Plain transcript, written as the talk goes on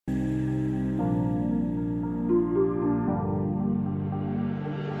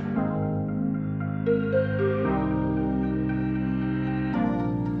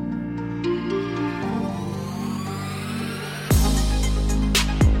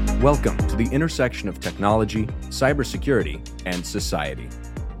Welcome to the intersection of technology, cybersecurity, and society.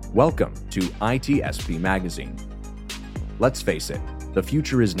 Welcome to ITSP Magazine. Let's face it, the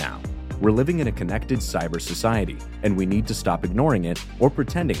future is now. We're living in a connected cyber society, and we need to stop ignoring it or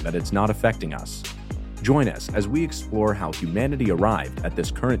pretending that it's not affecting us. Join us as we explore how humanity arrived at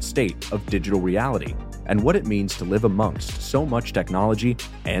this current state of digital reality and what it means to live amongst so much technology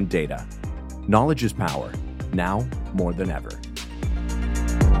and data. Knowledge is power, now more than ever.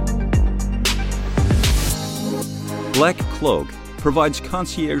 Black Cloak provides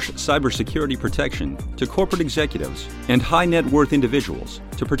concierge cybersecurity protection to corporate executives and high net worth individuals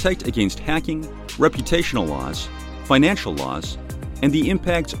to protect against hacking, reputational loss, financial loss, and the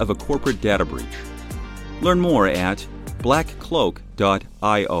impacts of a corporate data breach. Learn more at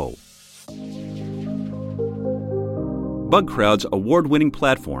blackcloak.io. BugCrowd's award-winning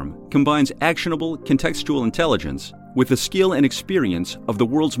platform combines actionable contextual intelligence with the skill and experience of the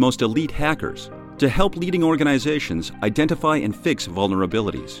world's most elite hackers to help leading organizations identify and fix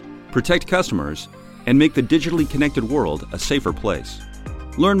vulnerabilities, protect customers, and make the digitally connected world a safer place.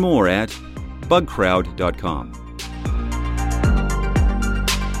 Learn more at bugcrowd.com.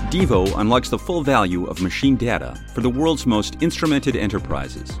 Devo unlocks the full value of machine data for the world's most instrumented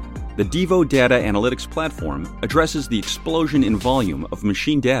enterprises. The Devo Data Analytics Platform addresses the explosion in volume of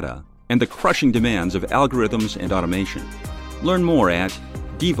machine data and the crushing demands of algorithms and automation. Learn more at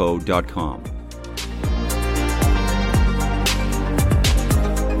devo.com.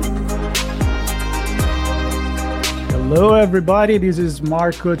 Hello, everybody. This is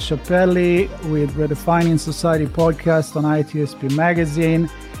Marco Ciappelli with Redefining Society Podcast on ITSP Magazine.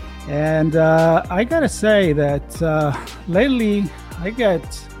 And I got to say that lately I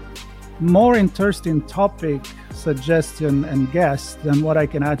get more interesting topic suggestion and guests than what I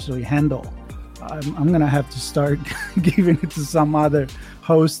can actually handle. I'm going to have to start giving it to some other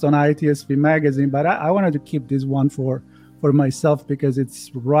host on ITSP Magazine. But I wanted to keep this one for myself because it's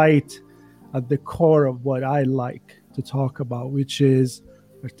right at the core of what I like to talk about, which is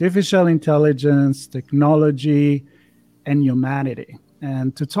artificial intelligence, technology, and humanity.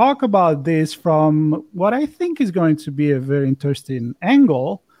 And to talk about this from what I think is going to be a very interesting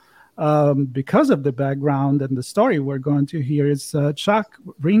angle, because of the background and the story we're going to hear, is Chuck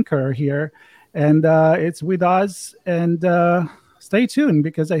Rinker here, and it's with us. And stay tuned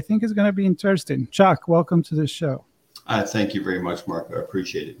because I think it's going to be interesting. Chuck, welcome to the show. Thank you very much, Marco. I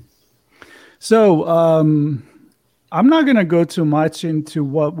appreciate it. So, I'm not going to go too much into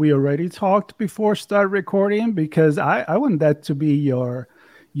what we already talked before start recording because I want that to be your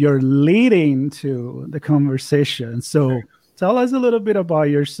leading to the conversation. So tell us a little bit about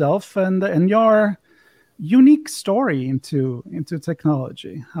yourself and your unique story into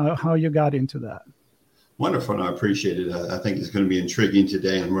technology, how you got into that. Wonderful. No, I appreciate it. I think it's going to be intriguing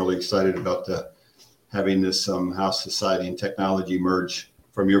today. I'm really excited about having this how society and technology merge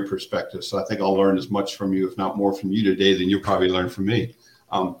from your perspective. So I think I'll learn as much from you, if not more from you today, than you'll probably learn from me.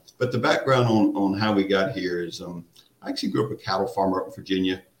 But the background on how we got here is I actually grew up a cattle farmer up in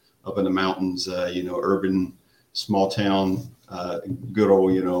Virginia, up in the mountains, urban, small town, good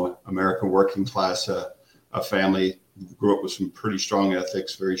old, American working class a family. Grew up with some pretty strong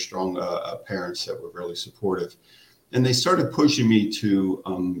ethics, very strong parents that were really supportive. And they started pushing me to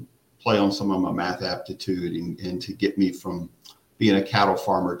play on some of my math aptitude and to get me from being a cattle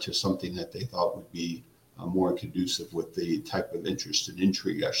farmer to something that they thought would be more conducive with the type of interest and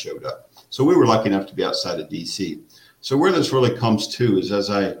intrigue I showed up. So we were lucky enough to be outside of DC. So where this really comes to is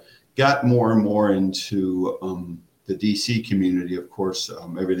as I got more and more into the DC community, of course,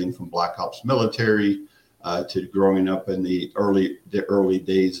 everything from Black Ops military to growing up in the early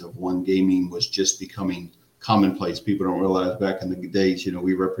days of when gaming was just becoming commonplace. People don't realize back in the days,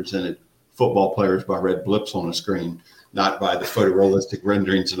 we represented football players by red blips on a screen, not by the photorealistic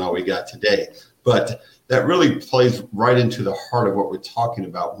renderings and all we got today. But that really plays right into the heart of what we're talking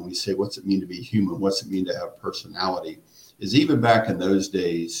about when we say, what's it mean to be human? What's it mean to have personality? Is even back in those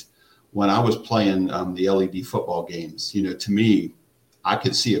days when I was playing the LED football games, to me, I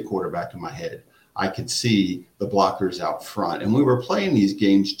could see a quarterback in my head. I could see the blockers out front. And we were playing these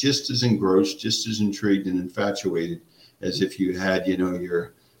games just as engrossed, just as intrigued and infatuated as if you had,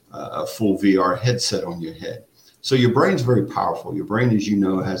 your a full VR headset on your head. So your brain's very powerful. Your brain, as you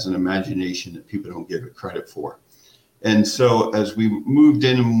know, has an imagination that people don't give it credit for. And so as we moved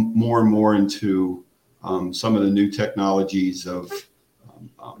in more and more into some of the new technologies of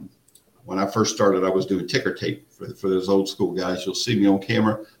when I first started, I was doing ticker tape for those old school guys. You'll see me on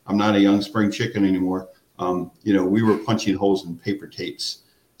camera. I'm not a young spring chicken anymore. We were punching holes in paper tapes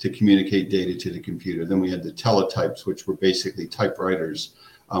to communicate data to the computer. Then we had the teletypes, which were basically typewriters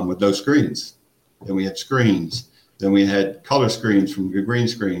with no screens. Then we had screens. Then we had color screens from the green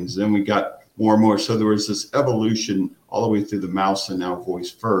screens. Then we got more and more. So there was this evolution all the way through the mouse and now voice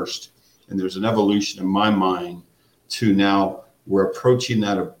first. And there's an evolution in my mind to now we're approaching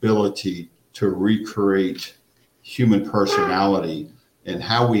that ability to recreate human personality, and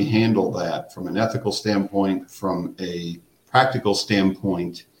how we handle that from an ethical standpoint, from a practical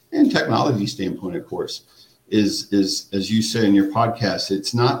standpoint, and technology standpoint, of course, is as you say in your podcast,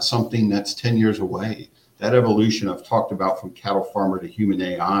 it's not something that's 10 years away. That evolution I've talked about from cattle farmer to human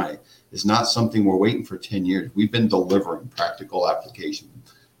AI is not something we're waiting for 10 years. We've been delivering practical application.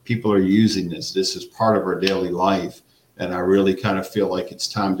 People are using this. This is part of our daily life. And I really kind of feel like it's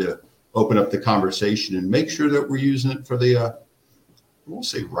time to open up the conversation and make sure that we're using it for the, I won't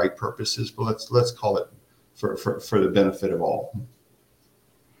say right purposes, but let's call it for the benefit of all.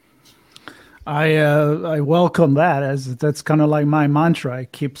 I welcome that, as that's kind of like my mantra. I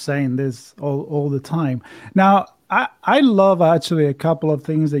keep saying this all the time. Now, I love actually a couple of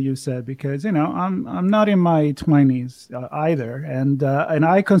things that you said, because I'm not in my 20s either, and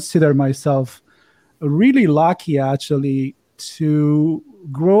I consider myself really lucky actually to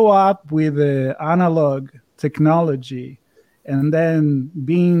grow up with the analog technology and then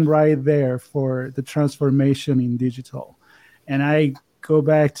being right there for the transformation in digital. And I go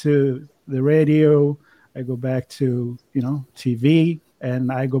back to the radio, I go back to, TV,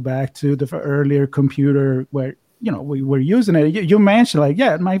 and I go back to the earlier computer where, we were using it. You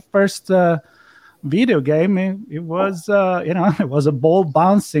mentioned my first video game, it was, it was a ball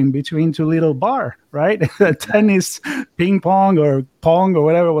bouncing between two little bar, right? Tennis, ping pong or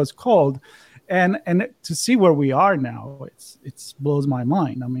whatever it was called. And to see where we are now, it blows my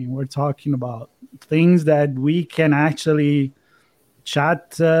mind. I mean, we're talking about things that we can actually chat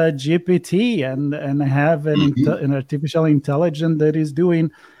GPT and have an artificial intelligence that is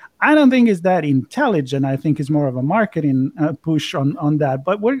doing. I don't think it's that intelligent. I think it's more of a marketing push on that.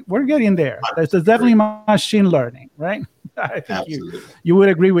 But we're getting there. There's definitely machine learning, right? I think you would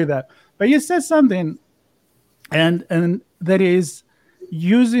agree with that. But you said something, and that is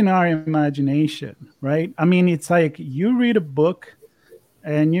using our imagination, right? I mean, it's like you read a book,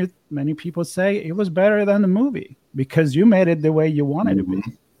 and many people say it was better than the movie because you made it the way you wanted it to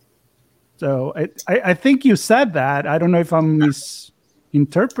be. So I think you said that. I don't know if I'm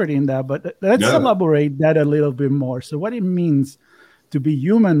misinterpreting that, but let's elaborate that a little bit more. So what it means to be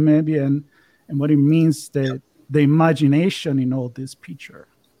human, maybe, and what it means the imagination in all this picture.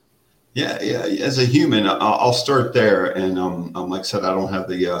 Yeah. As a human, I'll start there. And like I said, I don't have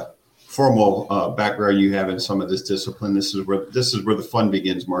the formal background you have in some of this discipline. This is where the fun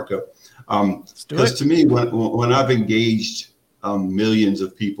begins, Marco. Because to me, when I've engaged millions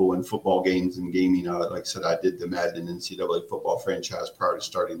of people in football games and gaming, like I said, I did the Madden NCAA football franchise prior to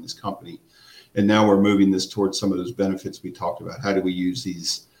starting this company, and now we're moving this towards some of those benefits we talked about. How do we use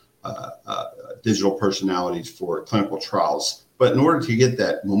these digital personalities for clinical trials? But in order to get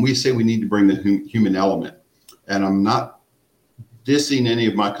that, when we say we need to bring the human element, and I'm not dissing any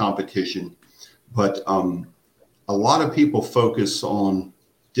of my competition, but a lot of people focus on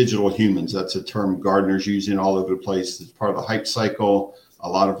digital humans. That's a term Gardner's using all over the place. It's part of the hype cycle. A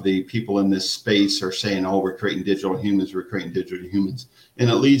lot of the people in this space are saying, oh, we're creating digital humans. And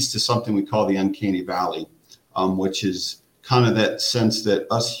it leads to something we call the uncanny valley, which is kind of that sense that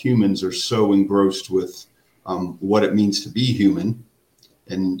us humans are so engrossed with what it means to be human.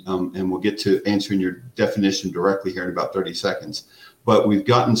 And we'll get to answering your definition directly here in about 30 seconds. But we've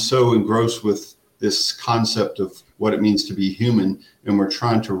gotten so engrossed with this concept of what it means to be human, and we're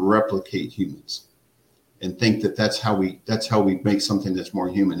trying to replicate humans and think that that's how we make something that's more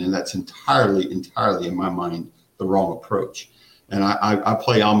human. And that's entirely in my mind the wrong approach. And I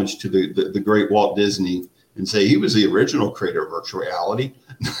play homage to the great Walt Disney and say he was the original creator of virtual reality,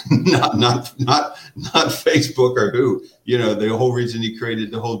 not Facebook or who. The whole reason he created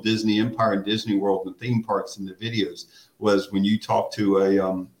the whole Disney empire and Disney World and theme parks and the videos was when you talk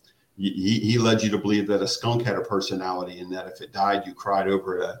to he led you to believe that a skunk had a personality, and that if it died, you cried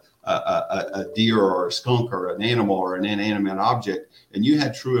over a deer or a skunk or an animal or an inanimate object, and you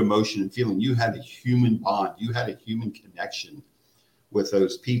had true emotion and feeling. You had a human bond. You had a human connection with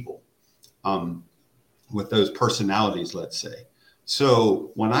those people, with those personalities, let's say.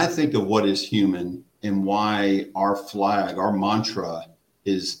 So when I think of what is human and why our flag, our mantra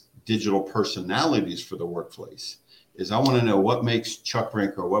is digital personalities for the workplace, is I want to know what makes Chuck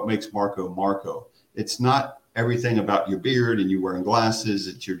Rinker, what makes Marco. It's not everything about your beard and you wearing glasses.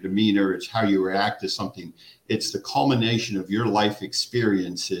 It's your demeanor. It's how you react to something. It's the culmination of your life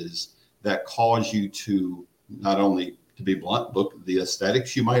experiences that cause you to not only to be blunt, look at the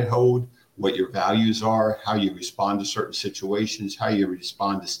aesthetics you might hold, what your values are, how you respond to certain situations, how you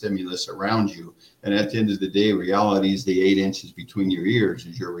respond to stimulus around you. And at the end of the day, reality is the 8 inches between your ears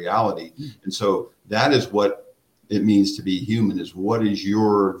is your reality. And so that is what it means to be human, is what is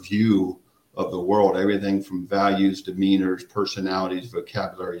your view of the world, everything from values, demeanors, personalities,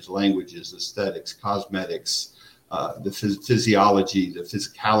 vocabularies, languages, aesthetics, cosmetics, the physiology, the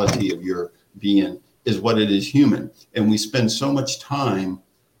physicality of your being is what it is human. And we spend so much time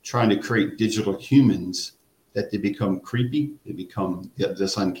trying to create digital humans that they become creepy, they become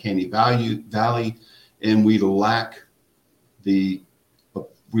this uncanny valley, and we lack the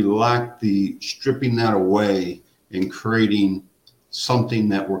stripping that away and creating something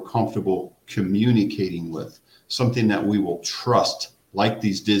that we're comfortable communicating with, something that we will trust, like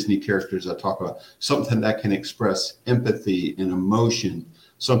these Disney characters I talk about, something that can express empathy and emotion,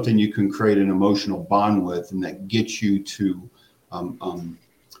 something you can create an emotional bond with, and that gets you to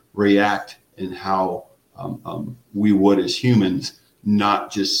react in how we would as humans,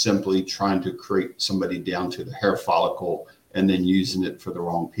 not just simply trying to create somebody down to the hair follicle and then using it for the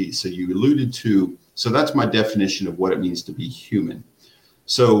wrong piece. So you alluded to, so that's my definition of what it means to be human.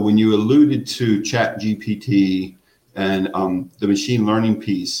 So when you alluded to Chat GPT and the machine learning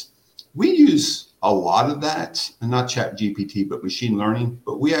piece, we use a lot of that, and not Chat GPT, but machine learning,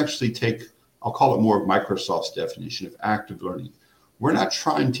 but we actually take, I'll call it more of Microsoft's definition of active learning. We're not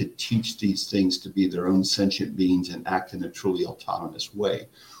trying to teach these things to be their own sentient beings and act in a truly autonomous way.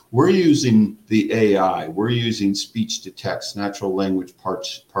 We're using the AI, we're using speech to text, natural language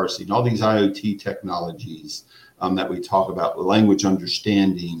parsing, all these IoT technologies that we talk about, language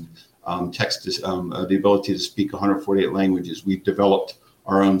understanding, the ability to speak 148 languages. We've developed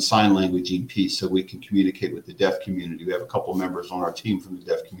our own sign languaging piece so we can communicate with the deaf community. We have a couple of members on our team from the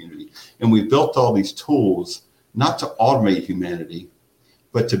deaf community. And we've built all these tools not to automate humanity,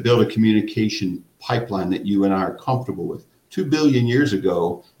 but to build a communication pipeline that you and I are comfortable with. 2 billion years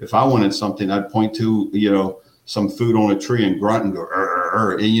ago, if I wanted something, I'd point to, some food on a tree and grunt and go,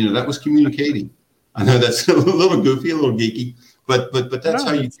 and, that was communicating. I know that's a little goofy, a little geeky, but that's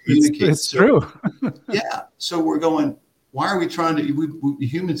how you communicate. It's true. Yeah. So we're going, why are we trying to,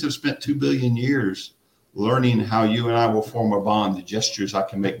 humans have spent 2 billion years learning how you and I will form a bond, the gestures I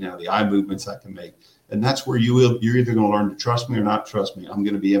can make now, the eye movements I can make. And that's where you're either going to learn to trust me or not trust me. I'm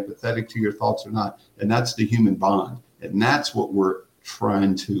going to be empathetic to your thoughts or not. And that's the human bond. And that's what we're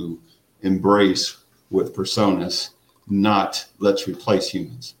trying to embrace with personas, not let's replace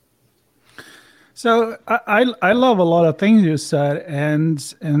humans. So I love a lot of things you said, and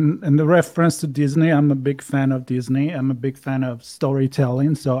the reference to Disney. I'm a big fan of Disney. I'm a big fan of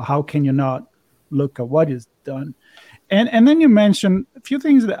storytelling. So how can you not look at what is done? And then you mentioned a few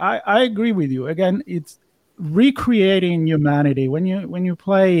things that I agree with you. Again, it's recreating humanity. When you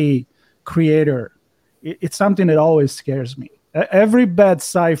play creator, it's something that always scares me. Every bad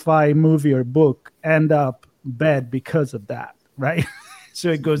sci-fi movie or book end up bad because of that, right?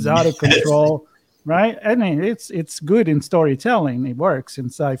 So it goes out of control, right? I mean, it's good in storytelling. It works in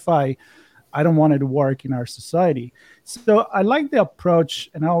sci-fi. I don't want it to work in our society. So I like the approach,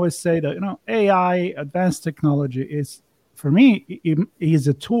 and I always say that, AI, advanced technology is, for me, it is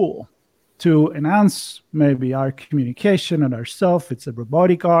a tool to enhance maybe our communication and ourself. It's a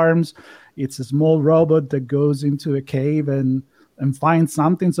robotic arms. It's a small robot that goes into a cave and finds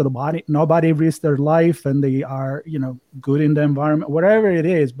something. So nobody risks their life, and they are, good in the environment, whatever it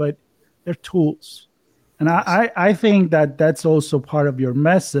is, but they're tools. And I think that that's also part of your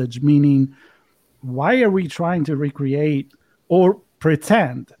message, meaning, why are we trying to recreate or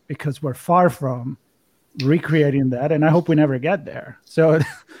pretend, because we're far from recreating that, and I hope we never get there. So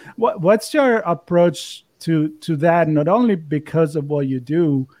what's your approach to that, not only because of what you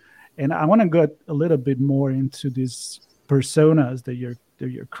do, and I want to go a little bit more into these personas that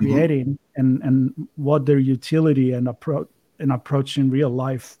you're creating, and what their utility and approach in real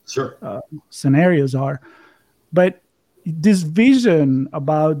life scenarios are. But this vision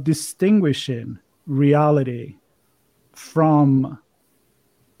about distinguishing reality from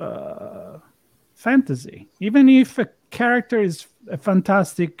fantasy, even if a character is a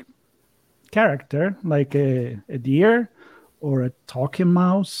fantastic character, like a deer or a talking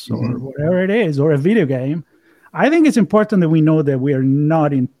mouse or whatever it is, or a video game, I think it's important that we know that we are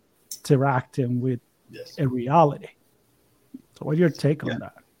not interacting with a reality. So what's your take on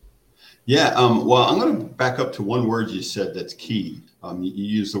that? Yeah, well, I'm going to back up to one word you said that's key. You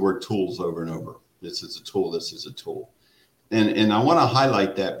use the word tools over and over. This is a tool, this is a tool. And I want to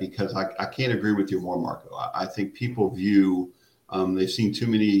highlight that because I can't agree with you more, Marco. I think people view, they've seen too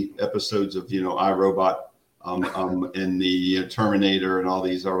many episodes of, iRobot, and the Terminator and all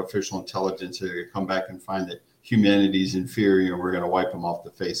these artificial intelligence are going to come back and find that humanity is inferior and we're going to wipe them off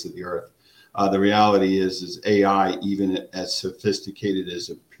the face of the earth. The reality is AI, even as sophisticated as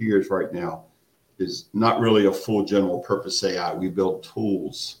it appears right now, is not really a full general purpose AI. We build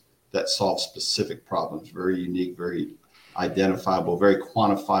tools that solve specific problems, very unique, very identifiable, very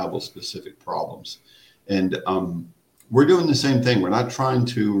quantifiable specific problems. And we're doing the same thing. We're not trying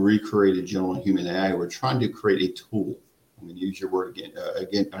to recreate a general human AI. We're trying to create a tool. I'm going to use your word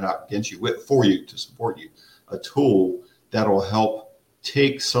again, not against you, for you, to support you. A tool that'll help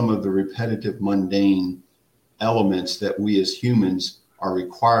take some of the repetitive, mundane elements that we as humans are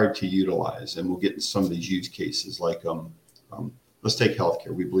required to utilize. And we'll get into some of these use cases like, let's take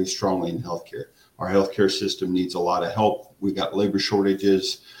healthcare. We believe strongly in healthcare. Our healthcare system needs a lot of help. We've got labor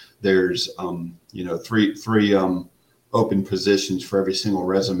shortages. There's, three open positions for every single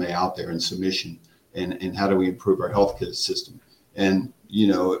resume out there in submission. And how do we improve our healthcare system? And,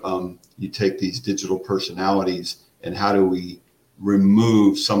 you take these digital personalities and how do we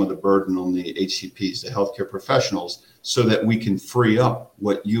remove some of the burden on the HCPs, the healthcare professionals, so that we can free up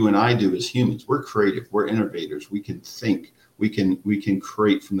what you and I do as humans. We're creative, we're innovators, we can think, we can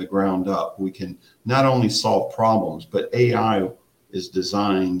create from the ground up. We can not only solve problems, but AI is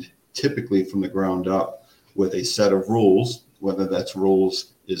designed typically from the ground up with a set of rules, whether that's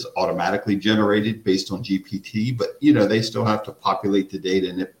rules is automatically generated based on GPT, but they still have to populate the data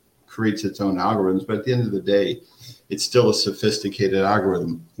and it creates its own algorithms. But at the end of the day, it's still a sophisticated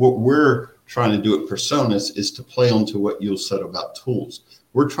algorithm. What we're trying to do at Personas is to play onto what you said about tools.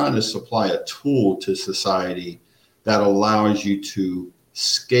 We're trying to supply a tool to society that allows you to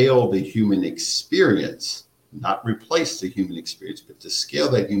scale the human experience, not replace the human experience, but to scale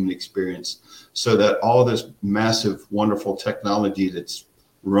that human experience so that all this massive, wonderful technology that's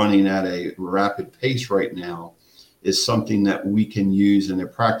running at a rapid pace right now is something that we can use in a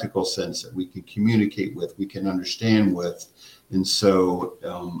practical sense, that we can communicate with, we can understand with. And so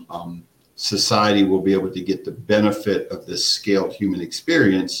society will be able to get the benefit of this scaled human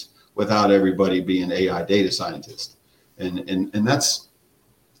experience without everybody being AI data scientists. And that's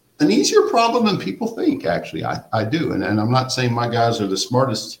an easier problem than people think, actually. I do. And I'm not saying my guys are the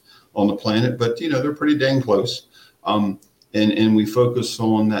smartest on the planet, but they're pretty dang close. And we focus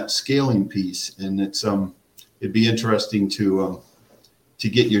on that scaling piece. And it'd be interesting to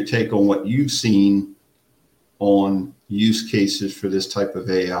get your take on what you've seen on use cases for this type of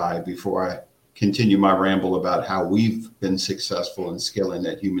AI before I continue my ramble about how we've been successful in scaling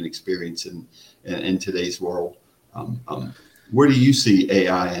that human experience in today's world. Where do you see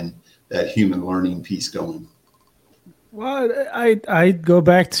AI and that human learning piece going? Well, I go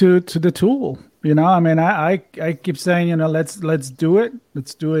back to the tool. I keep saying, let's do it.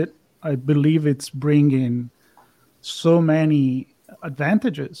 Let's do it. I believe it's bringing so many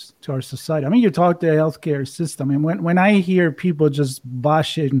advantages to our society. I mean, you talk the healthcare system, and when I hear people just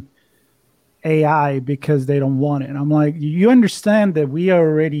bashing AI because they don't want it, I'm like, you understand that we are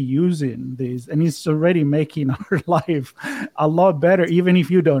already using this, and it's already making our life a lot better, even if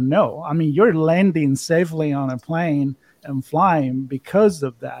you don't know. I mean, you're landing safely on a plane and flying because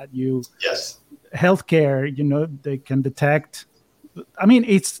of that. Yes. Healthcare, they can detect. I mean,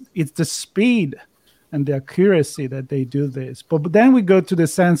 it's the speed and the accuracy that they do this. But then we go to the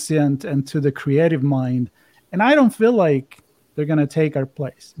sentient and to the creative mind. And I don't feel like they're going to take our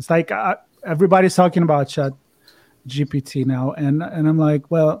place. It's like everybody's talking about Chat GPT now. And I'm like,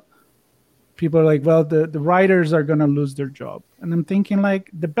 well, people are like, well, the writers are going to lose their job. And I'm thinking like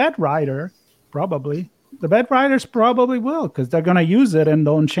the bad writers probably will, because they're going to use it and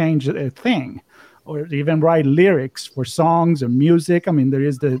don't change a thing. Or even write lyrics for songs or music. I mean, there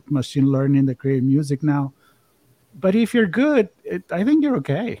is the machine learning that create music now. But if you're good, I think you're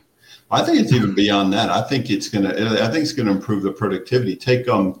okay. I think it's even beyond that. I think it's gonna improve the productivity. Take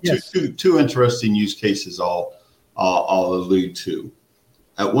Yes. two interesting use cases I'll allude to.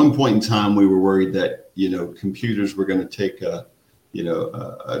 At one point in time, we were worried that computers were going to take a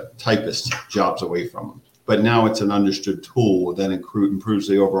typist jobs away from them. But now it's an understood tool that improves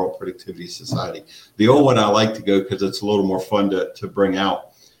the overall productivity of society. The old one I like to go because it's a little more fun to bring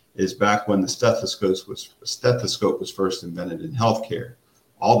out is back when the stethoscope was first invented in healthcare.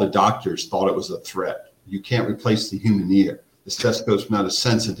 All the doctors thought it was a threat. You can't replace the human ear. The stethoscope's not as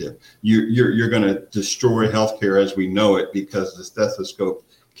sensitive. You're going to destroy healthcare as we know it because the stethoscope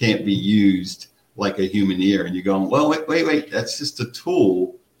can't be used like a human ear. And you're going, well, wait. That's just a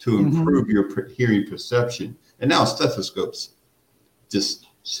tool to improve your hearing perception. And now stethoscopes, just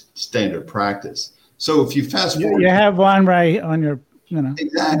standard practice. So if you fast forward. You have one right on your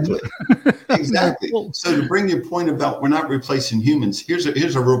Exactly. Exactly. So to bring your point about we're not replacing humans, here's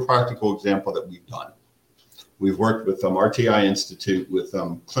a real practical example that we've done. We've worked with RTI Institute with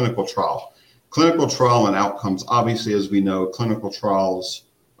clinical trial and outcomes. Obviously, as we know, clinical trials,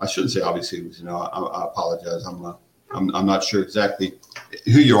 I shouldn't say obviously, I apologize. I'm not sure exactly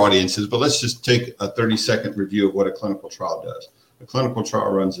who your audience is, but let's just take a 30-second review of what a clinical trial does. A clinical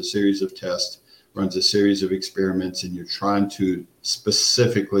trial runs a series of tests, runs a series of experiments, and you're trying to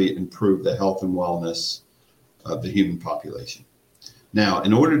specifically improve the health and wellness of the human population. Now,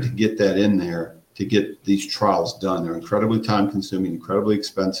 in order to get that in there, to get these trials done, they're incredibly time-consuming, incredibly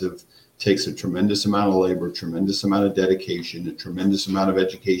expensive, takes a tremendous amount of labor, tremendous amount of dedication, a tremendous amount of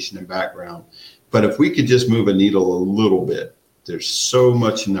education and background. But if we could just move a needle a little bit, there's so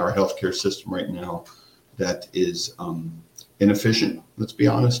much in our healthcare system right now that is inefficient, let's be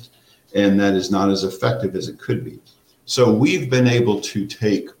honest, and that is not as effective as it could be. So we've been able to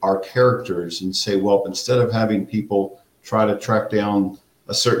take our characters and say, well, instead of having people try to track down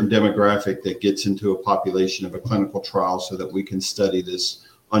a certain demographic that gets into a population of a clinical trial so that we can study this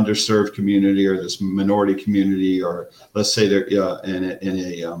underserved community or this minority community, or let's say they're in a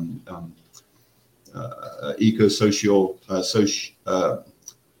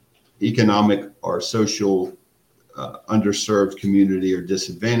economic or social underserved community or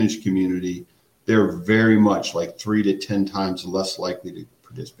disadvantaged community, they're very much like 3 to 10 times less likely to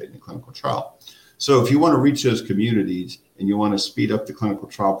participate in a clinical trial. So if you want to reach those communities and you want to speed up the clinical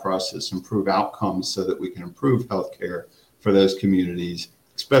trial process, improve outcomes so that we can improve healthcare for those communities,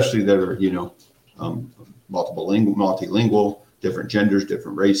 especially that are, multilingual, different genders,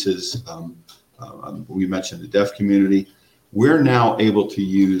 different races. We mentioned the deaf community. We're now able to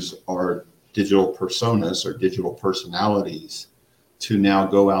use our digital personas or digital personalities to now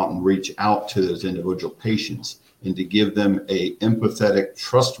go out and reach out to those individual patients and to give them a empathetic,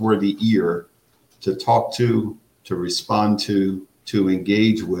 trustworthy ear to talk to respond to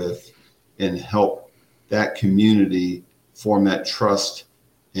engage with, and help that community form that trust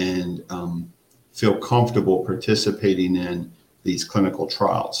and feel comfortable participating in these clinical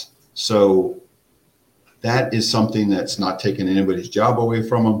trials. So that is something that's not taking anybody's job away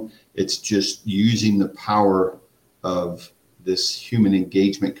from them. It's just using the power of this human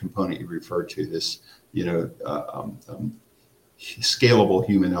engagement component you referred to, this, scalable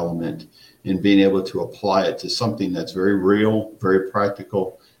human element, and being able to apply it to something that's very real, very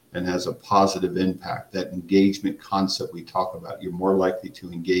practical, and has a positive impact. That engagement concept we talk about, you're more likely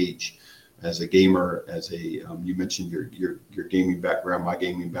to engage as a gamer, you mentioned your gaming background, my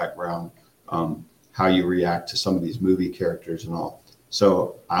gaming background, how you react to some of these movie characters and all.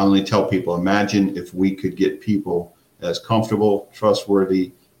 So I only tell people, imagine if we could get people as comfortable,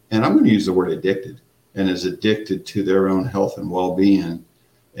 trustworthy, and I'm going to use the word addicted, and as addicted to their own health and well-being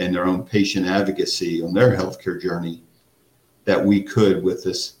and their own patient advocacy on their healthcare journey that we could with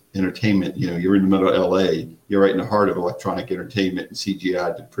this entertainment. You're in the middle of LA, you're right in the heart of electronic entertainment and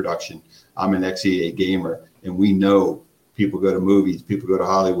CGI production. I'm an XEA gamer, and we know people go to movies, people go to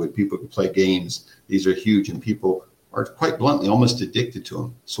Hollywood, people can play games. These are huge, and people are quite bluntly almost addicted to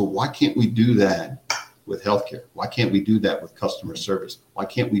them. So why can't we do that with healthcare? Why can't we do that with customer service? Why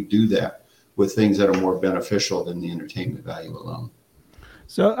can't we do that with things that are more beneficial than the entertainment value alone?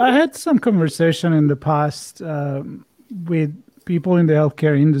 So I had some conversation in the past with people in the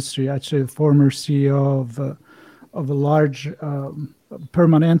healthcare industry, actually the former CEO of a large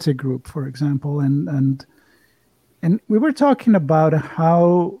Permanente group, for example, and we were talking about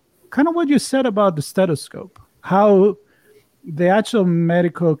how, kind of what you said about the stethoscope, how the actual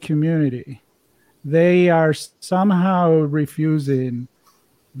medical community, they are somehow refusing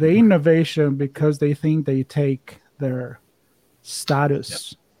the innovation because they think they take their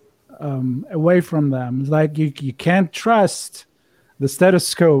status away from them. It's like you can't trust the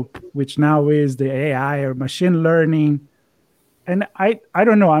stethoscope, which now is the AI or machine learning. And I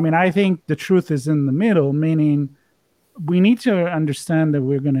don't know. I mean, I think the truth is in the middle, meaning we need to understand that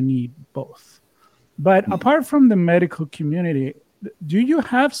we're going to need both. But apart from the medical community, do you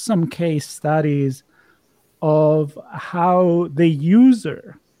have some case studies of how the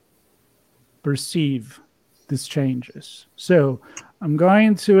user perceive these changes? So I'm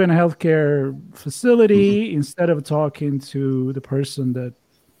going to a healthcare facility, instead of talking to the person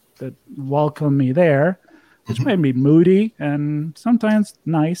that welcomed me there, which might be moody and sometimes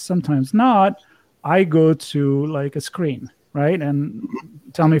nice, sometimes not, I go to like a screen, right? And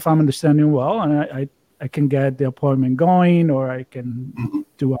tell me if I'm understanding well, and I can get the appointment going, or I can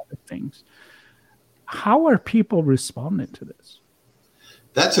do other things. How are people responding to this?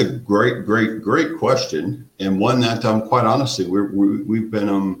 That's a great question, and one that quite honestly we've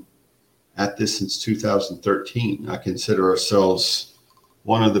been at this since 2013. I consider ourselves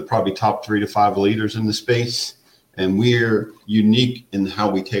one of the probably top 3 to 5 leaders in the space, and we're unique in how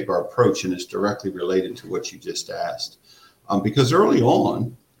we take our approach, and it's directly related to what you just asked. Because early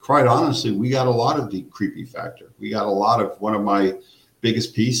on, quite honestly, we got a lot of the creepy factor. We got a lot of one of my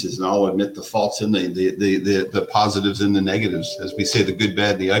biggest pieces, and I'll admit the faults and the positives and the negatives, as we say, the good,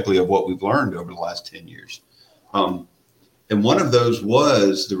 bad, the ugly of what we've learned over the last 10 years. And one of those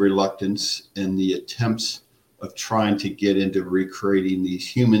was the reluctance and the attempts of trying to get into recreating these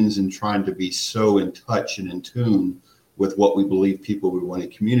humans and trying to be so in touch and in tune with what we believe people would want to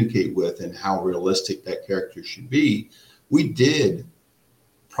communicate with and how realistic that character should be. We did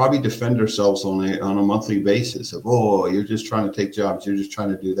probably defend ourselves on a monthly basis of, oh, you're just trying to take jobs, you're just trying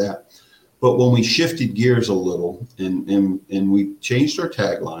to do that. But when we shifted gears a little and we changed our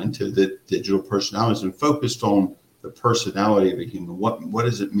tagline to the digital personalities and focused on the personality of a human, what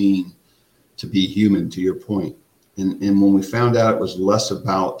does it mean to be human, to your point? And when we found out it was less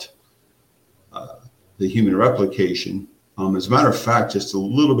about the human replication, as a matter of fact, just a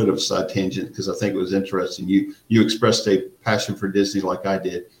little bit of a side tangent, because I think it was interesting. You expressed a passion for Disney like I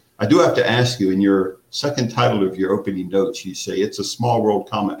did. I do have to ask you, in your second title of your opening notes, you say it's a small world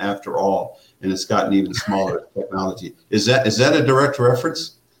comet after all, and it's gotten even smaller technology. Is that a direct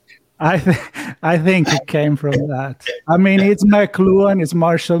reference? I think it came from that. I mean, it's McLuhan, it's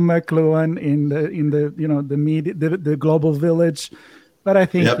Marshall McLuhan in the media, the global village. But I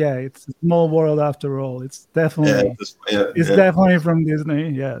think, it's a small world after all. It's definitely definitely from Disney.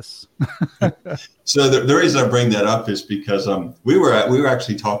 Yes. So the reason I bring that up is because we were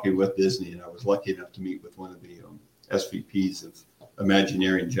actually talking with Disney, and I was lucky enough to meet with one of the SVPs of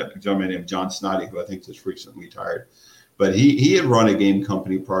Imagineering, a gentleman named John Snoddy, who I think just recently retired. But he had run a game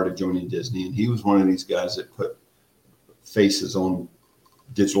company prior to joining Disney, and he was one of these guys that put faces on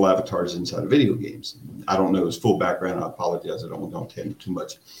digital avatars inside of video games. I don't know his full background. I apologize. I don't want to tell him too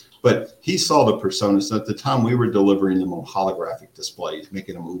much. But he saw the personas. At the time, we were delivering them on holographic displays,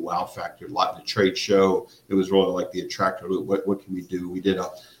 making them a wow factor, like the trade show. It was really like the attractor loop. What can we do? We did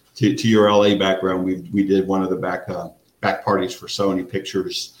to your LA background, we did one of the back parties for Sony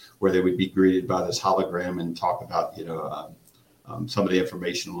Pictures, where they would be greeted by this hologram and talk about some of the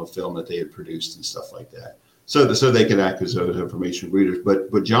information on the film that they had produced and stuff like that. So they can act as those information readers.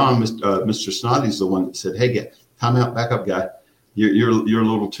 But John, Mr. Snoddy's the one that said, "Hey, time out, back up, guy. You're a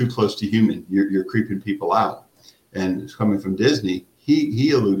little too close to human. You're creeping people out." And it's coming from Disney.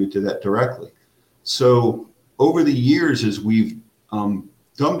 He alluded to that directly. So over the years, as we've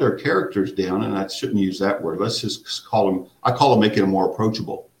dumbed our characters down, and I shouldn't use that word. Let's just call them. I call them making them more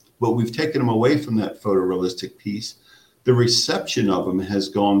approachable. But we've taken them away from that photorealistic piece. The reception of them has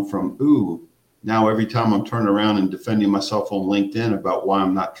gone from now every time I'm turning around and defending myself on LinkedIn about why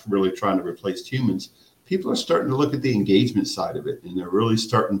I'm not really trying to replace humans, people are starting to look at the engagement side of it, and they're really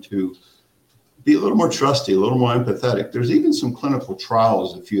starting to be a little more trusty, a little more empathetic. There's even some clinical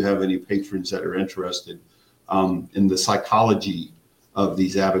trials, if you have any patrons that are interested, in the psychology of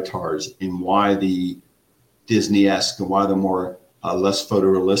these avatars and why the Disney-esque and why the more less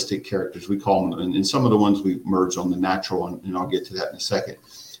photorealistic characters, we call them, and some of the ones we merged on the natural, and I'll get to that in a second,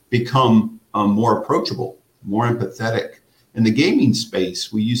 become more approachable, more empathetic. In the gaming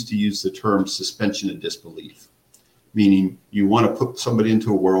space, we used to use the term suspension of disbelief, meaning you want to put somebody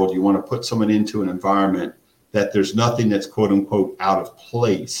into a world, you want to put someone into an environment that there's nothing that's quote unquote out of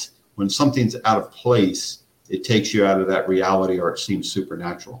place. When something's out of place, it takes you out of that reality, or it seems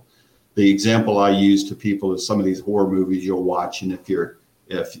supernatural. The example I use to people is some of these horror movies you'll watch, and if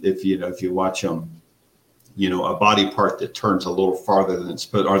you watch a body part that turns a little farther than it's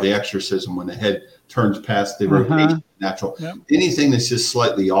supposed, or the exorcism when the head turns past the rotation natural, anything that's just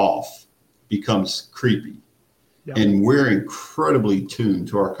slightly off becomes creepy. Yep. And we're incredibly tuned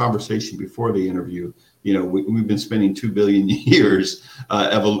to our conversation before the interview. We've been spending 2 billion years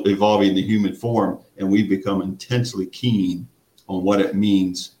evolving the human form, and we've become intensely keen on what it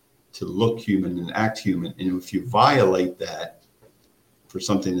means to look human and act human. And if you violate that for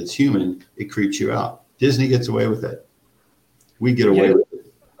something that's human, it creeps you out. Disney gets away with it. We get away with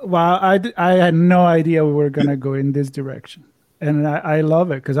it. Well, I had no idea we were going to go in this direction. And I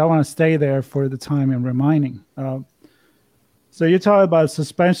love it because I want to stay there for the time and reminding. So you talk about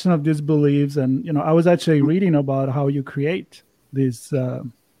suspension of disbeliefs. And, I was actually reading about how you create this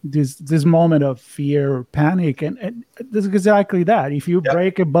moment of fear or panic. And this is exactly that. If you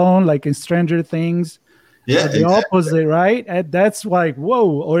break a bone, like in Stranger Things, the opposite, right? And that's like, whoa,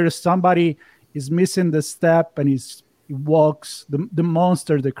 or if somebody is missing the step and he's it walks, the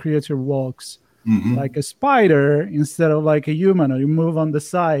monster, the creature walks Mm-hmm. like a spider instead of like a human, or you move on the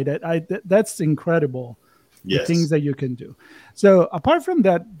side. That's incredible. The Yes. things that you can do. So apart from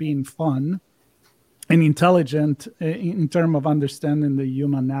that being fun and intelligent in terms of understanding the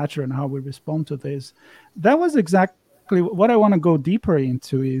human nature and how we respond to this, that was exactly what I want to go deeper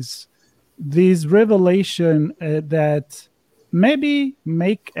into, is this revelation that maybe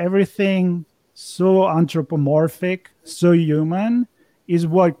make everything so anthropomorphic, so human, is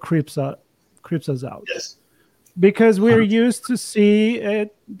what creeps us out. Yes. Because we're used to see a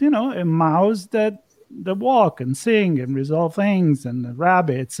mouse that walk and sing and resolve things, and the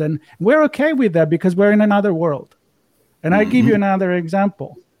rabbits, and we're okay with that because we're in another world. And I give you another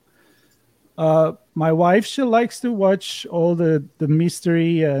example. My wife, she likes to watch all the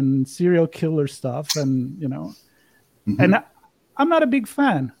mystery and serial killer stuff, and and I'm not a big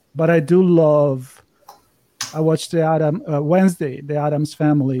fan, but I do love. I watched the Addams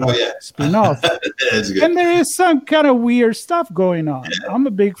Family spin-off. And there is some kind of weird stuff going on. I'm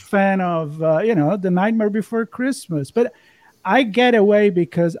a big fan of, The Nightmare Before Christmas. But I get away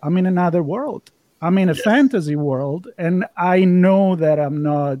because I'm in another world. I'm in a fantasy world, and I know that I'm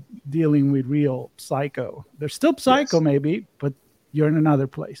not dealing with real psycho. There's still psycho maybe, but you're in another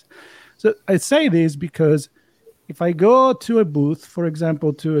place. So I say this because if I go to a booth, for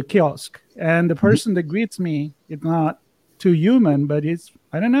example, to a kiosk, and the person that greets me is not too human, but it's,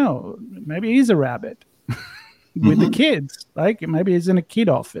 I don't know, maybe he's a rabbit with the kids. Like maybe he's in a kid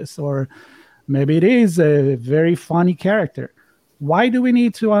office, or maybe it is a very funny character. Why do we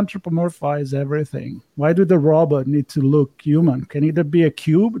need to anthropomorphize everything? Why do the robot need to look human? Can either be a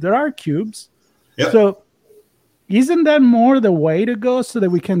cube? There are cubes. Yep. So isn't that more the way to go, so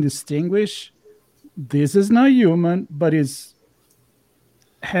that we can distinguish this is not human, but is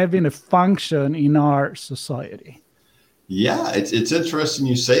having a function in our society? Yeah, it's interesting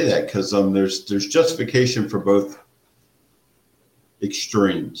you say that, because there's justification for both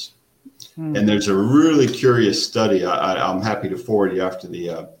extremes. And there's a really curious study. I'm happy to forward you after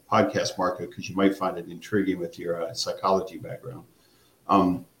the podcast, Marco, because you might find it intriguing with your psychology background.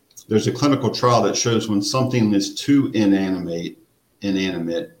 There's a clinical trial that shows when something is too inanimate,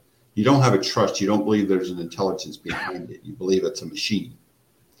 you don't have a trust. You don't believe there's an intelligence behind it. You believe it's a machine.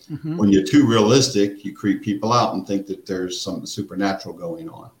 When you're too realistic, you creep people out and think that there's something supernatural going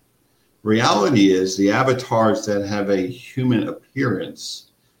on. Reality is the avatars that have a human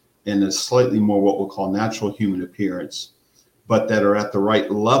appearance and a slightly more what we'll call natural human appearance, but that are at the right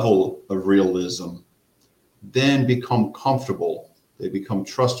level of realism, then become comfortable. They become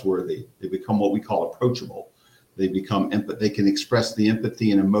trustworthy. They become what we call approachable. They become they can express the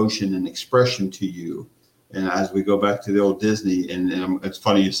empathy and emotion and expression to you. And as we go back to the old Disney, and it's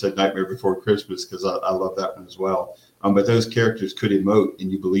funny you said Nightmare Before Christmas, because I love that one as well. But those characters could emote,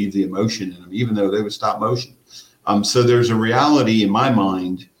 and you believe the emotion in them, even though they would stop motion. So there's a reality in my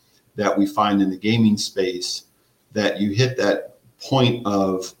mind that we find in the gaming space, that you hit that point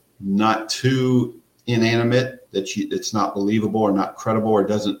of not too inanimate, it's not believable or not credible or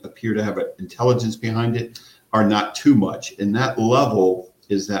doesn't appear to have an intelligence behind it, or not too much. And that level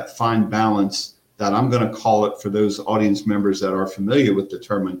is that fine balance that I'm going to call it, for those audience members that are familiar with the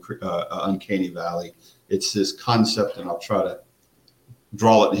term uncanny valley. It's this concept, and I'll try to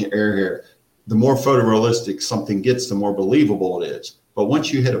draw it in the air here. The more photorealistic something gets, the more believable it is. But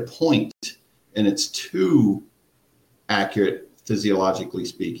once you hit a point and it's too accurate, physiologically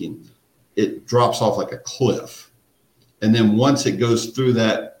speaking, it drops off like a cliff. And then once it goes through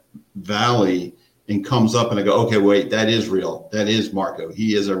that valley and comes up, and I go, okay, wait, that is real. That is Marco.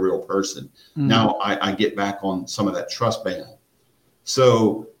 He is a real person. Now I get back on some of that trust band.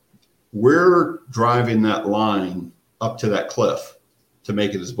 So we're driving that line up to that cliff to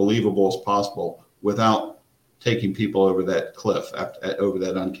make it as believable as possible without taking people over that cliff, over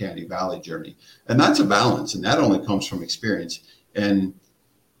that uncanny valley journey. And that's a balance, and that only comes from experience. And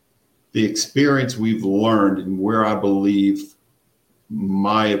the experience we've learned, and where I believe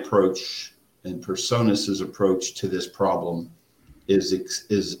my approach and Personas's approach to this problem is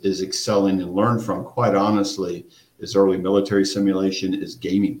excelling and learn from, quite honestly, is early military simulation, is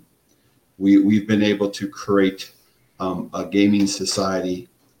gaming. We've been able to create a gaming society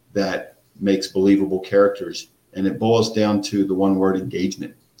that makes believable characters. And it boils down to the one word: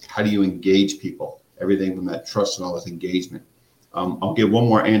 engagement. How do you engage people? Everything from that trust and all this engagement. I'll give one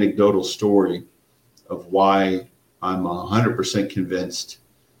more anecdotal story of why I'm 100% convinced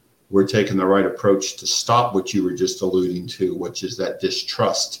we're taking the right approach to stop what you were just alluding to, which is that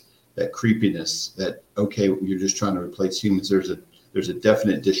distrust, that creepiness, that, okay, you're just trying to replace humans. There's a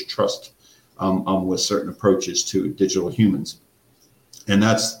definite distrust with certain approaches to digital humans. And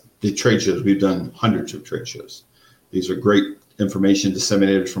that's the trade shows. We've done hundreds of trade shows. These are great information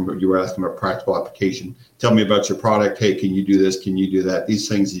disseminated from, you were asking about practical application. Tell me about your product. Hey, can you do this? Can you do that? These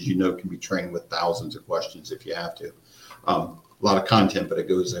things, as you know, can be trained with thousands of questions if you have to. A lot of content, but it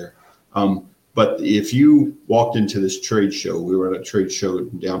goes there. But if you walked into this trade show, we were at a trade show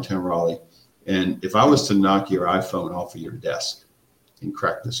in downtown Raleigh, and if I was to knock your iPhone off of your desk and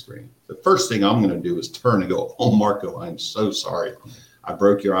crack the screen, the first thing I'm going to do is turn and go, oh, Marco, I'm so sorry. I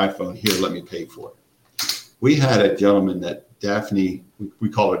broke your iPhone. Here, let me pay for it. We had a gentleman that Daphne, we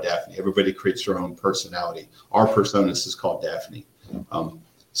call her Daphne. Everybody creates their own personality. Our personas is called Daphne.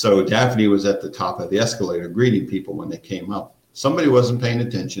 So Daphne was at the top of the escalator greeting people when they came up. Somebody wasn't paying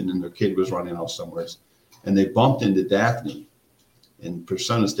attention and their kid was running off somewhere, and they bumped into Daphne. And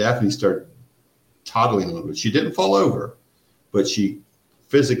personas Daphne started toddling a little bit. She didn't fall over, but she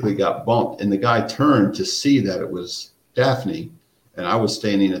physically got bumped. And the guy turned to see that it was Daphne, and I was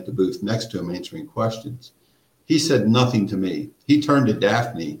standing at the booth next to him answering questions. He said nothing to me. He turned to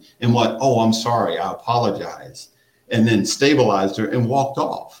Daphne and went, oh, I'm sorry, I apologize, and then stabilized her and walked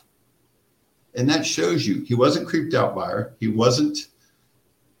off. And that shows you he wasn't creeped out by her. He wasn't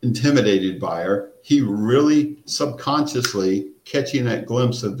intimidated by her. He really subconsciously, catching that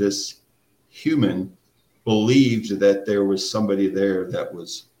glimpse of this human, believed that there was somebody there that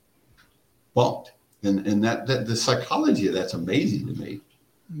was bumped. And that the psychology of that's amazing to me.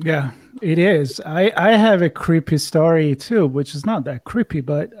 Yeah, it is. I have a creepy story too, which is not that creepy,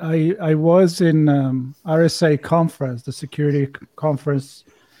 but I was in RSA conference, the security conference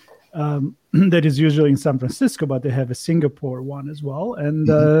that is usually in San Francisco, but they have a Singapore one as well.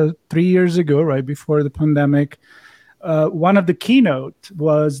 And 3 years ago, right before the pandemic, one of the keynote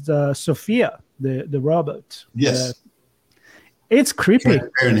was the Sophia, the robot. Yes. It's creepy.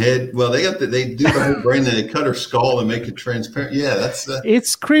 Transparent head. Well, they do the whole brain, and they cut her skull and make it transparent. Yeah, that's.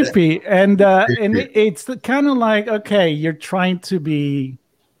 It's creepy, and it's kind of like, okay, you're trying to be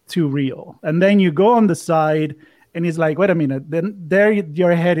too real, and then you go on the side, and it's like, wait a minute, then there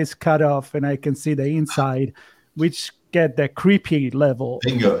your head is cut off, and I can see the inside, which get that creepy level.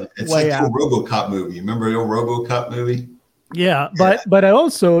 Bingo! It's like a RoboCop movie. Remember the old RoboCop movie? Yeah, but I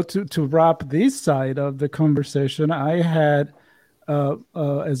also to wrap this side of the conversation, I had.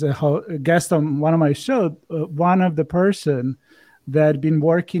 As a guest on one of my shows, one of the person that had been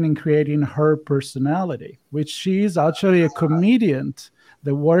working in creating her personality, which she's actually a comedian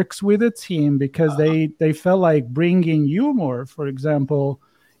that works with a team because they felt like bringing humor, for example,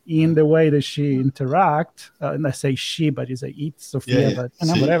 in the way that she interact. And I say she, but it's Sophia, but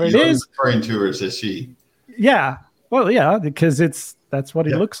whatever it is. Referring to her as a she. Yeah. Well, yeah, because that's what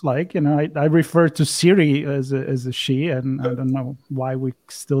it looks like. I refer to Siri as a she, and I don't know why we're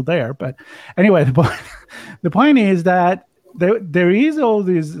still there. But anyway, the point is that there is all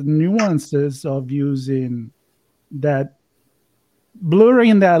these nuances of using that,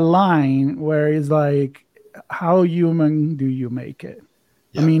 blurring that line where it's like, how human do you make it?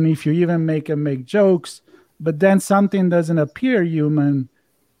 Yeah. I mean, if you even make jokes, but then something doesn't appear human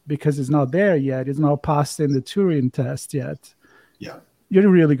because it's not there yet, it's not passing the Turing test yet. Yeah. You're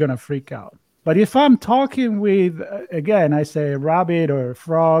really going to freak out. But if I'm talking with, again, I say a rabbit or a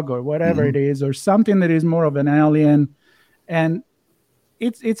frog or whatever it is, or something that is more of an alien, and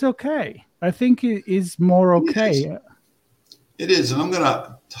it's okay. I think it is more okay. It is. And I'm going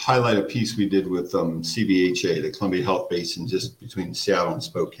to highlight a piece we did with CBHA, the Columbia Health Basin, just between Seattle and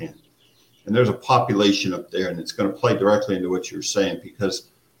Spokane. And there's a population up there, and it's going to play directly into what you're saying, because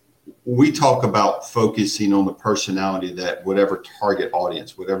we talk about focusing on the personality that whatever target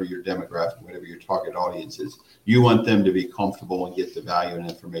audience, whatever your demographic, whatever your target audience is, you want them to be comfortable and get the value and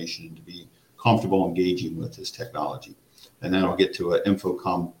information and to be comfortable engaging with this technology. And then I'll get to an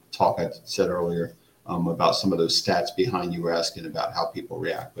Infocom talk I said earlier about some of those stats behind you were asking about how people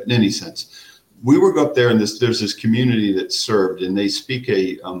react. But in any sense, we work up there, and there's this community that's served, and they speak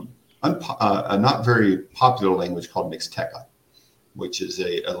a not very popular language called Mixteca, which is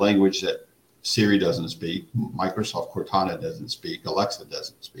a language that Siri doesn't speak, Microsoft Cortana doesn't speak, Alexa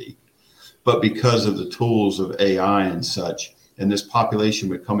doesn't speak. But because of the tools of AI and such, and this population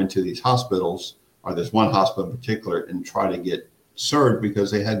would come into these hospitals, or this one hospital in particular, and try to get served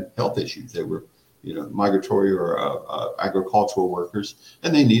because they had health issues. They were, migratory or agricultural workers,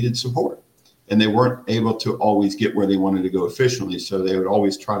 and they needed support. And they weren't able to always get where they wanted to go efficiently. So they would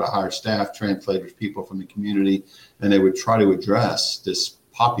always try to hire staff, translators, people from the community, and they would try to address this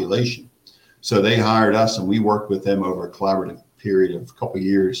population. So they hired us, and we worked with them over a collaborative period of a couple of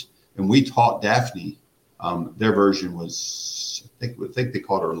years. And we taught Daphne, their version was, I think they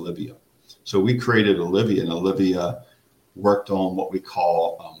called her Olivia. So we created Olivia, and Olivia worked on what we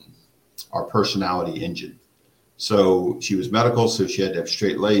call our personality engine. So she was medical, so she had to have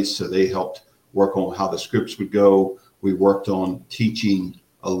straight lace. So they helped work on how the scripts would go. We worked on teaching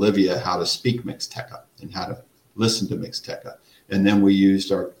Olivia how to speak Mixteca and how to listen to Mixteca. And then we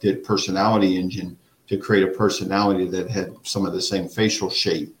used our personality engine to create a personality that had some of the same facial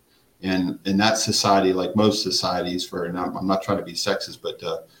shape. And in that society, like most societies, and I'm not trying to be sexist, but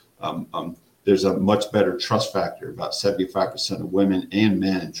there's a much better trust factor. About 75% of women and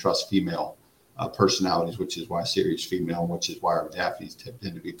men trust female personalities, which is why Siri's female, which is why our Daphnes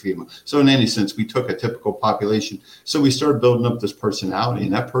tend to be female. So in any sense, we took a typical population. So we started building up this personality,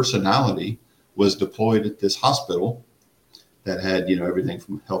 and that personality was deployed at this hospital that had, everything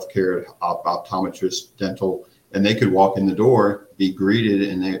from healthcare, optometrists, dental, and they could walk in the door, be greeted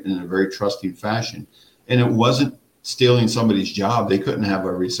in a very trusting fashion. And it wasn't stealing somebody's job. They couldn't have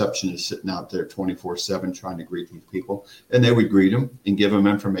a receptionist sitting out there 24/7 trying to greet these people. And they would greet them and give them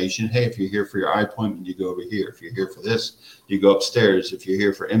information. Hey, if you're here for your eye appointment, you go over here. If you're here for this, you go upstairs. If you're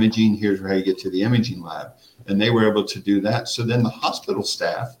here for imaging, here's how you get to the imaging lab. And they were able to do that. So then the hospital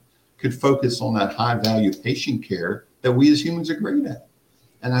staff could focus on that high value patient care that we as humans are great at.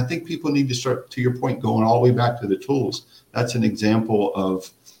 And I think people need to start, to your point, going all the way back to the tools. That's an example of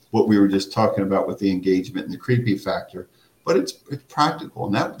what we were just talking about with the engagement and the creepy factor, but it's practical.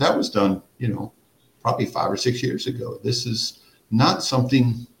 And that was done, probably 5 or 6 years ago. This is not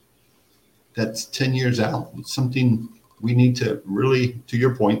something that's 10 years out. It's something we need to really, to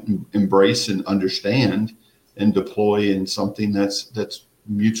your point, embrace and understand and deploy in something that's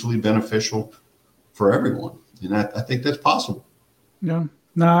mutually beneficial for everyone. And I think that's possible. Yeah.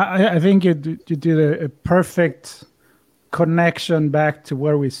 No, I think you did a perfect connection back to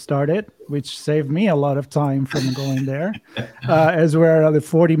where we started, which saved me a lot of time from going there. As we're at the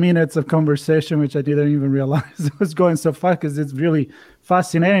 40 minutes of conversation, which I didn't even realize it was going so fast, because it's really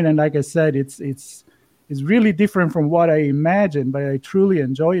fascinating. And like I said, it's really different from what I imagined, but I truly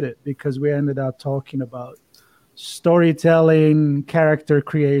enjoyed it because we ended up talking about storytelling, character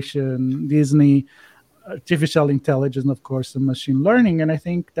creation, Disney, artificial intelligence, of course, and machine learning. And I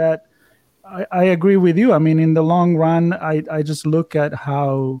think that I agree with you. I mean, in the long run, I just look at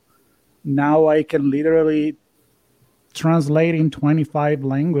how now I can literally translate in 25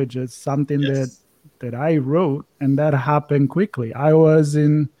 languages something that I wrote, and that happened quickly. I was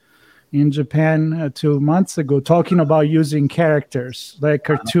in Japan 2 months ago talking about using characters, like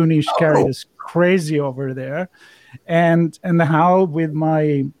cartoonish characters, crazy over there, and how with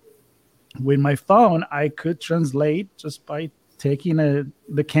my phone I could translate just by taking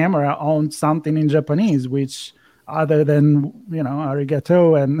the camera on something in Japanese, which other than,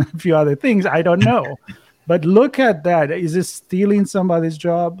 arigato and a few other things, I don't know. But look at that. Is it stealing somebody's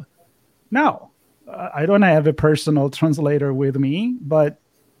job? No. I don't have a personal translator with me, but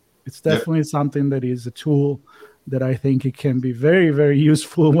it's definitely something that is a tool that I think it can be very, very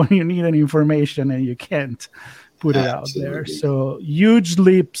useful when you need an information and you can't put it out there. So huge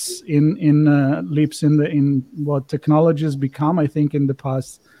leaps in what technology has become, I think, in the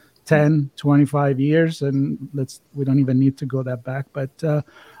past 10, 25 years. And we don't even need to go that back. But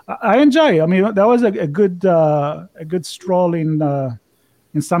I enjoy. I mean, that was a good stroll in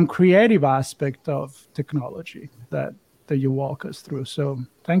some creative aspect of technology that you walk us through. So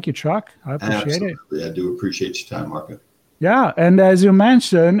thank you, Chuck. I appreciate it. I do appreciate your time, Marco. Yeah, and as you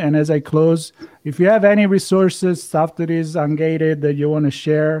mentioned, and as I close, if you have any resources, stuff that is ungated that you want to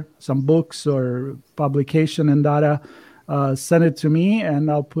share, some books or publication and data, send it to me, and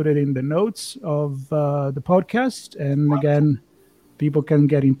I'll put it in the notes of the podcast. And again, people can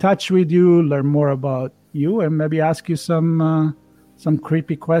get in touch with you, learn more about you, and maybe ask you some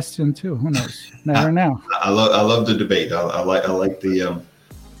creepy question too. Who knows? Never know. I love the debate. I like the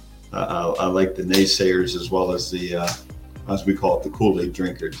naysayers as well as the as we call it, the Kool-Aid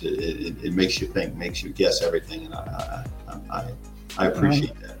drinkers. It makes you think, makes you guess everything, and I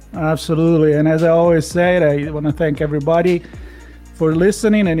appreciate that. Absolutely. And as I always say, I want to thank everybody for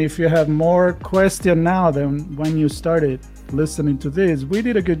listening. And if you have more questions now than when you started listening to this, we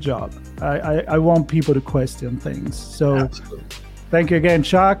did a good job. I want people to question things. So absolutely. Thank you again,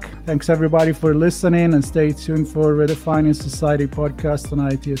 Chuck. Thanks everybody for listening, and stay tuned for Redefining Society Podcast on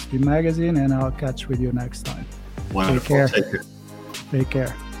ITSP Magazine, and I'll catch with you next time. Wonderful. Take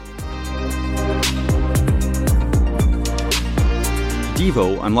care.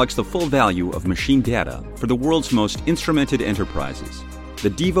 Devo unlocks the full value of machine data for the world's most instrumented enterprises. The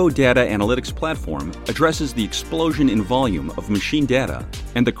Devo Data Analytics Platform addresses the explosion in volume of machine data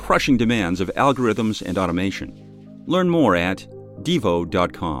and the crushing demands of algorithms and automation. Learn more at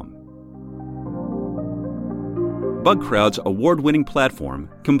devo.com. BugCrowd's award-winning platform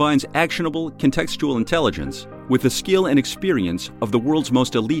combines actionable contextual intelligence with the skill and experience of the world's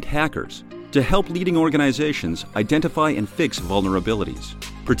most elite hackers to help leading organizations identify and fix vulnerabilities,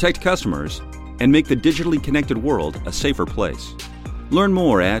 protect customers, and make the digitally connected world a safer place. Learn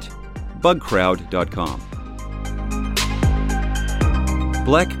more at bugcrowd.com.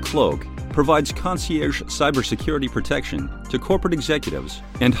 Black Cloak provides concierge cybersecurity protection to corporate executives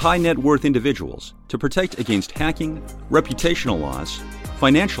and high-net-worth individuals to protect against hacking, reputational loss,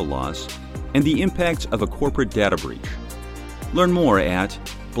 financial loss, and the impacts of a corporate data breach. Learn more at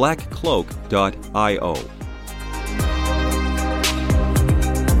blackcloak.io.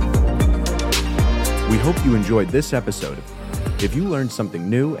 We hope you enjoyed this episode. If you learned something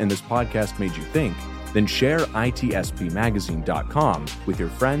new and this podcast made you think, then share itspmagazine.com with your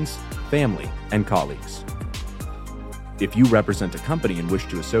friends, family, and colleagues. If you represent a company and wish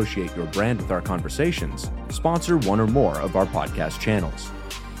to associate your brand with our conversations, sponsor one or more of our podcast channels.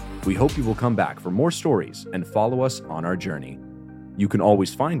 We hope you will come back for more stories and follow us on our journey. You can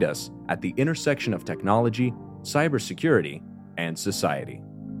always find us at the intersection of technology, cybersecurity, and society.